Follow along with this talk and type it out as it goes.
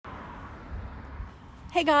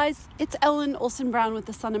Hey guys, it's Ellen Olson Brown with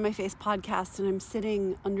the Sun in My Face podcast, and I'm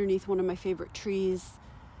sitting underneath one of my favorite trees,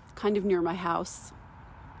 kind of near my house.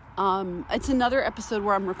 It's another episode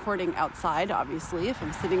where I'm recording outside, obviously, if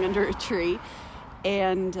I'm sitting under a tree.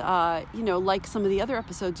 And, like some of the other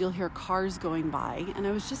episodes, you'll hear cars going by. And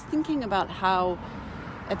I was just thinking about how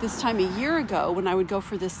at this time a year ago, when I would go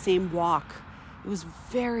for this same walk, it was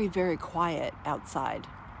very, very quiet outside.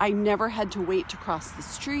 I never had to wait to cross the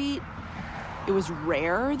street. It was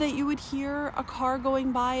rare that you would hear a car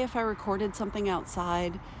going by if I recorded something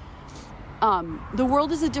outside. The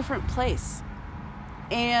world is a different place.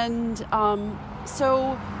 And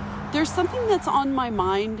so there's something that's on my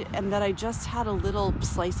mind and that I just had a little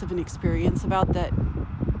slice of an experience about that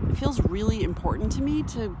feels really important to me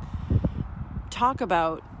to talk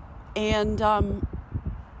about. And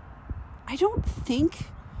I don't think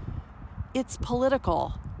it's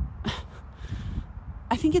political.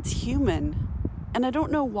 I think it's human. And I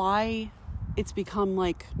don't know why it's become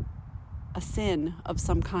like a sin of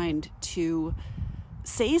some kind to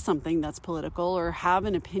say something that's political or have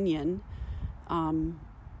an opinion.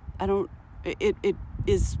 It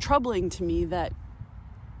is troubling to me that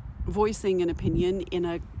voicing an opinion in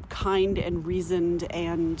a kind and reasoned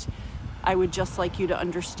and I would just like you to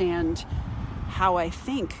understand how I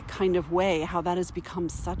think kind of way, how that has become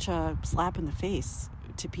such a slap in the face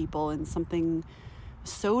to people and something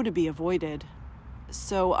so to be avoided.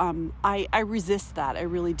 So I resist that. I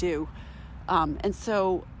really do.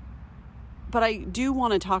 But I do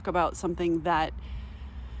want to talk about something that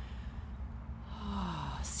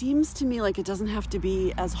seems to me like it doesn't have to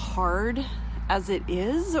be as hard as it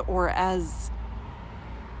is or as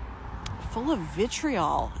full of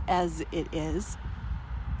vitriol as it is.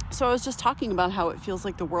 So I was just talking about how it feels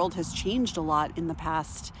like the world has changed a lot in the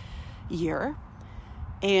past year.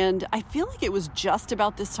 And I feel like it was just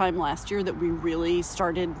about this time last year that we really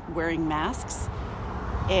started wearing masks.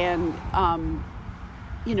 And,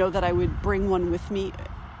 that I would bring one with me.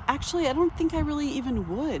 Actually, I don't think I really even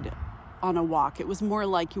would on a walk. It was more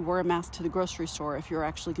like you wore a mask to the grocery store if you're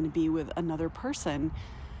actually going to be with another person.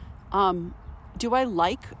 Do I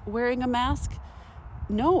like wearing a mask?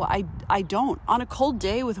 No, I don't. On a cold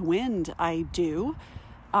day with wind, I do.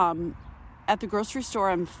 At the grocery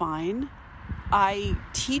store, I'm fine. I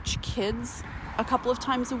teach kids a couple of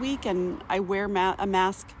times a week and I wear a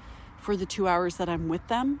mask for the 2 hours that I'm with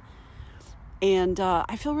them. And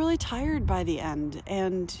I feel really tired by the end.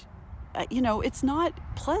 And, it's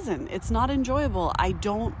not pleasant. It's not enjoyable. I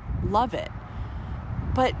don't love it.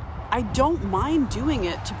 But I don't mind doing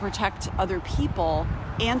it to protect other people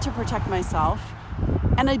and to protect myself.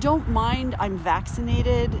 And I don't mind. I'm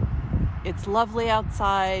vaccinated. It's lovely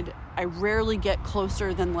outside. I rarely get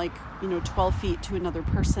closer than 12 feet to another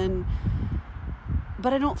person.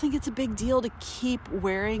 But I don't think it's a big deal to keep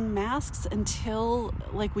wearing masks until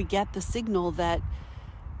we get the signal that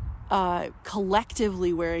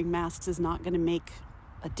collectively wearing masks is not going to make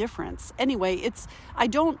a difference. Anyway, I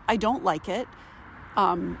don't like it.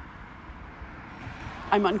 I'm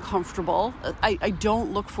uncomfortable. I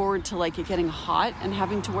don't look forward to it getting hot and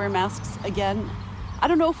having to wear masks again. I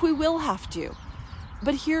don't know if we will have to.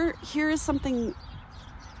 But here is something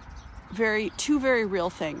two very real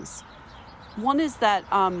things. One is that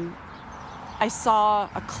I saw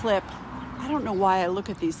a clip. I don't know why I look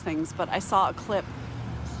at these things, but I saw a clip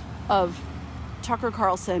of Tucker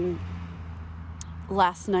Carlson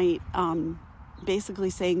last night basically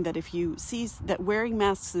saying that if you see that wearing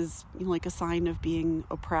masks is like a sign of being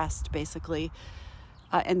oppressed, basically,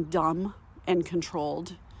 and dumb and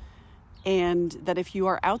controlled, and that if you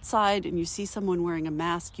are outside and you see someone wearing a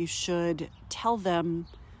mask, you should tell them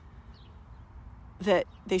that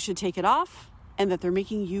they should take it off and that they're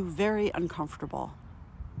making you very uncomfortable.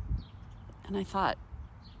 And I thought,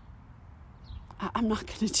 I'm not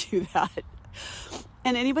going to do that.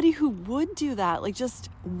 And anybody who would do that,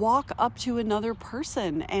 just walk up to another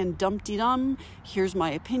person and dum-de-dum, here's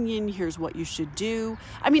my opinion, here's what you should do.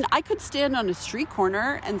 I mean, I could stand on a street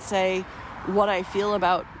corner and say what I feel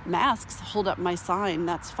about masks, hold up my sign,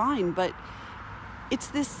 that's fine. But it's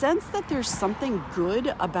this sense that there's something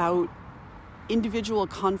good about individual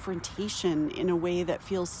confrontation in a way that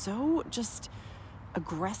feels so just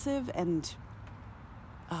aggressive and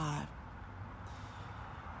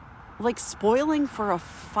spoiling for a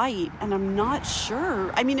fight. And I'm not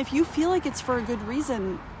sure. I mean, if you feel like it's for a good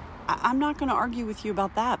reason, I'm not going to argue with you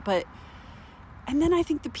about that. And then I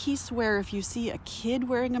think the piece where if you see a kid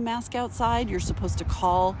wearing a mask outside, you're supposed to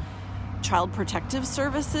call Child Protective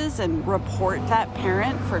Services and report that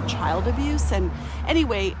parent for child abuse. And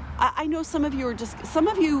anyway, I know some of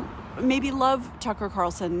you maybe love Tucker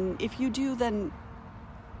Carlson. If you do, then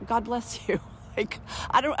God bless you. Like,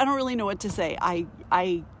 I don't really know what to say.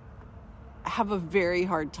 I have a very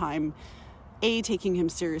hard time, taking him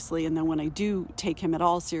seriously. And then when I do take him at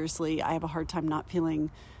all seriously, I have a hard time not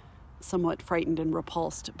feeling somewhat frightened and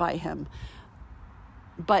repulsed by him.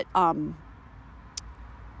 But, I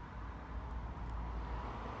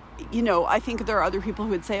think there are other people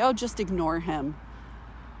who would say, oh, just ignore him.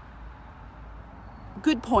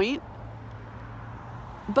 Good point.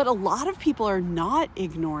 But a lot of people are not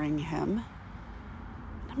ignoring him.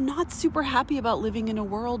 I'm not super happy about living in a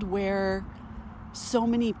world where so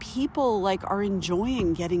many people are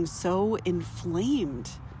enjoying getting so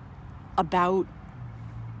inflamed about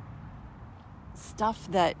stuff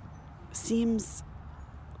that seems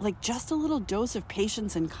like just a little dose of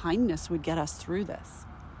patience and kindness would get us through this.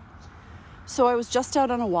 So I was just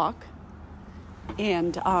out on a walk,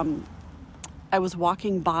 and I was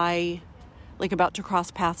walking by, about to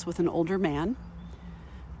cross paths with an older man,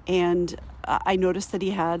 and I noticed that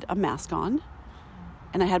he had a mask on,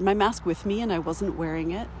 and I had my mask with me, and I wasn't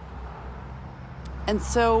wearing it. And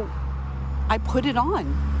so I put it on,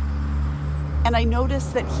 and I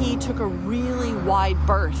noticed that he took a really wide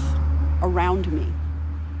berth around me.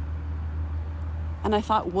 And I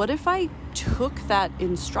thought, what if I took that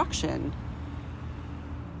instruction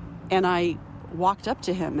and I walked up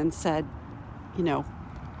to him and said,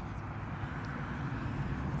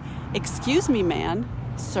 excuse me, man,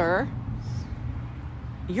 sir,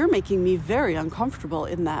 you're making me very uncomfortable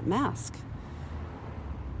in that mask,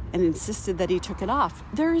 and insisted that he took it off.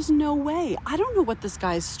 There is no way. I don't know what this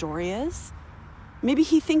guy's story is. Maybe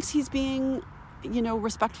he thinks he's being,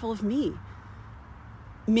 respectful of me.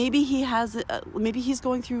 Maybe he's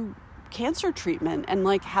going through cancer treatment and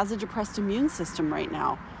has a depressed immune system right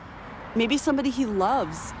now. Maybe somebody he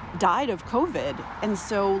loves died of COVID. And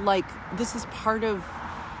so this is part of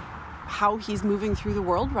how he's moving through the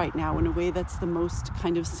world right now in a way that's the most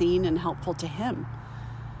kind of sane and helpful to him.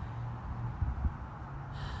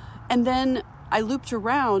 And then I looped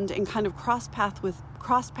around and kind of crossed paths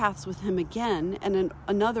with him again. And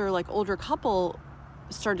another older couple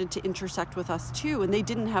started to intersect with us too. And they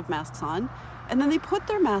didn't have masks on. And then they put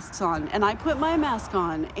their masks on, and I put my mask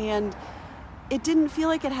on, and it didn't feel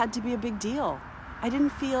like it had to be a big deal. I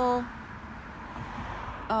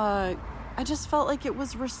just felt like it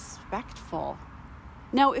was respectful.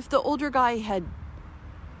 Now, if the older guy had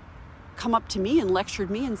come up to me and lectured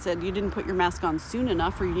me and said, you didn't put your mask on soon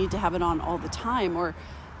enough, or you need to have it on all the time, or,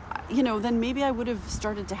 then maybe I would have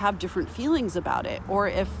started to have different feelings about it. Or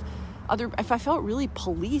if I felt really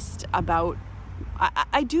policed about,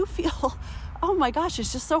 I do feel, oh my gosh,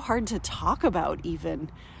 it's just so hard to talk about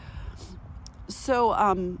even.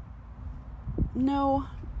 So, no,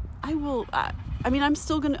 I will, I'm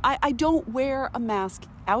still going to, I don't wear a mask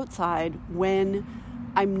outside when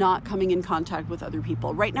I'm not coming in contact with other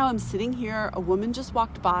people. Right now I'm sitting here, a woman just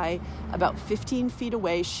walked by about 15 feet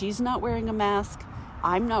away. She's not wearing a mask.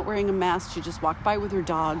 I'm not wearing a mask. She just walked by with her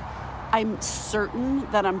dog. I'm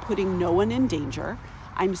certain that I'm putting no one in danger.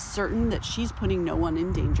 I'm certain that she's putting no one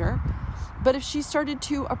in danger. But if she started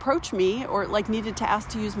to approach me or needed to ask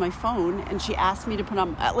to use my phone and she asked me to put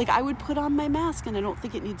on, I would put on my mask, and I don't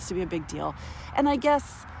think it needs to be a big deal. And I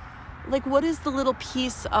guess, what is the little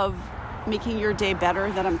piece of making your day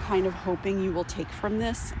better that I'm kind of hoping you will take from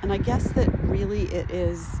this? And I guess that really it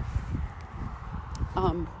is,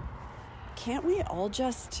 can't we all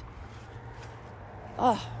just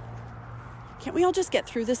get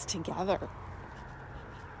through this together?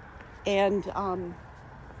 And,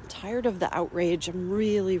 tired of the outrage. I'm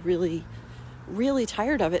really, really, really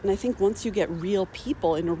tired of it. And I think once you get real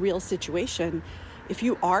people in a real situation, if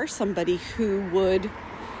you are somebody who would,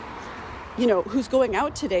 who's going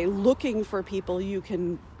out today looking for people you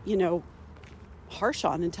can, harsh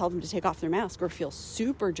on and tell them to take off their mask, or feel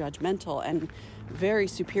super judgmental and very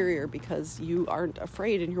superior because you aren't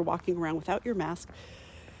afraid and you're walking around without your mask,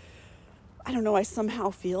 I don't know, I somehow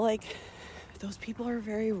feel like those people are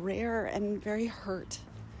very rare and very hurt.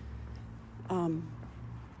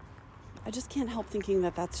 I just can't help thinking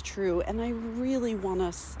that that's true. And I really want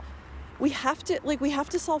us, we have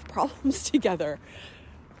to solve problems together.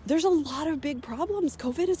 There's a lot of big problems.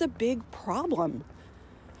 COVID is a big problem.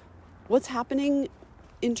 What's happening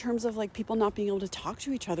in terms of people not being able to talk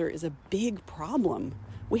to each other is a big problem.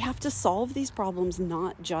 We have to solve these problems,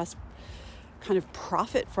 not just kind of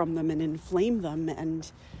profit from them and inflame them.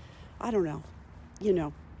 And I don't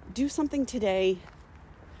know, do something today.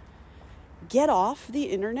 Get off the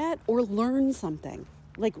internet or learn something.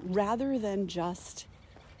 Rather than just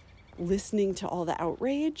listening to all the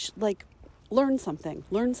outrage, learn something.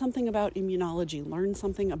 Learn something about immunology. Learn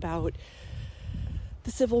something about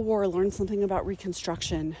the Civil War, learn something about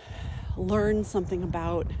Reconstruction, learn something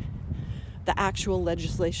about the actual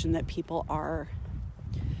legislation that people are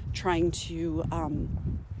trying to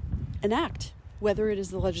enact, whether it is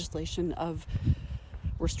the legislation of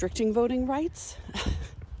restricting voting rights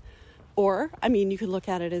or, you could look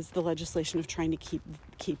at it as the legislation of trying to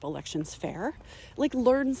keep elections fair. Like,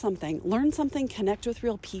 learn something, connect with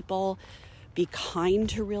real people, be kind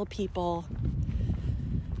to real people.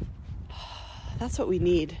 That's what we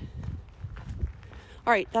need.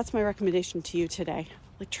 All right, that's my recommendation to you today.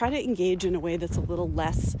 Like, try to engage in a way that's a little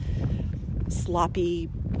less sloppy,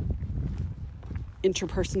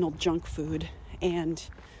 interpersonal junk food. And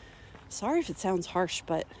sorry if it sounds harsh,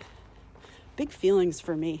 but big feelings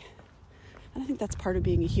for me. And I think that's part of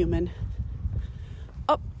being a human.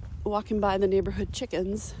 Oh, walking by the neighborhood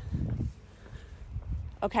chickens.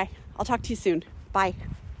 Okay, I'll talk to you soon. Bye.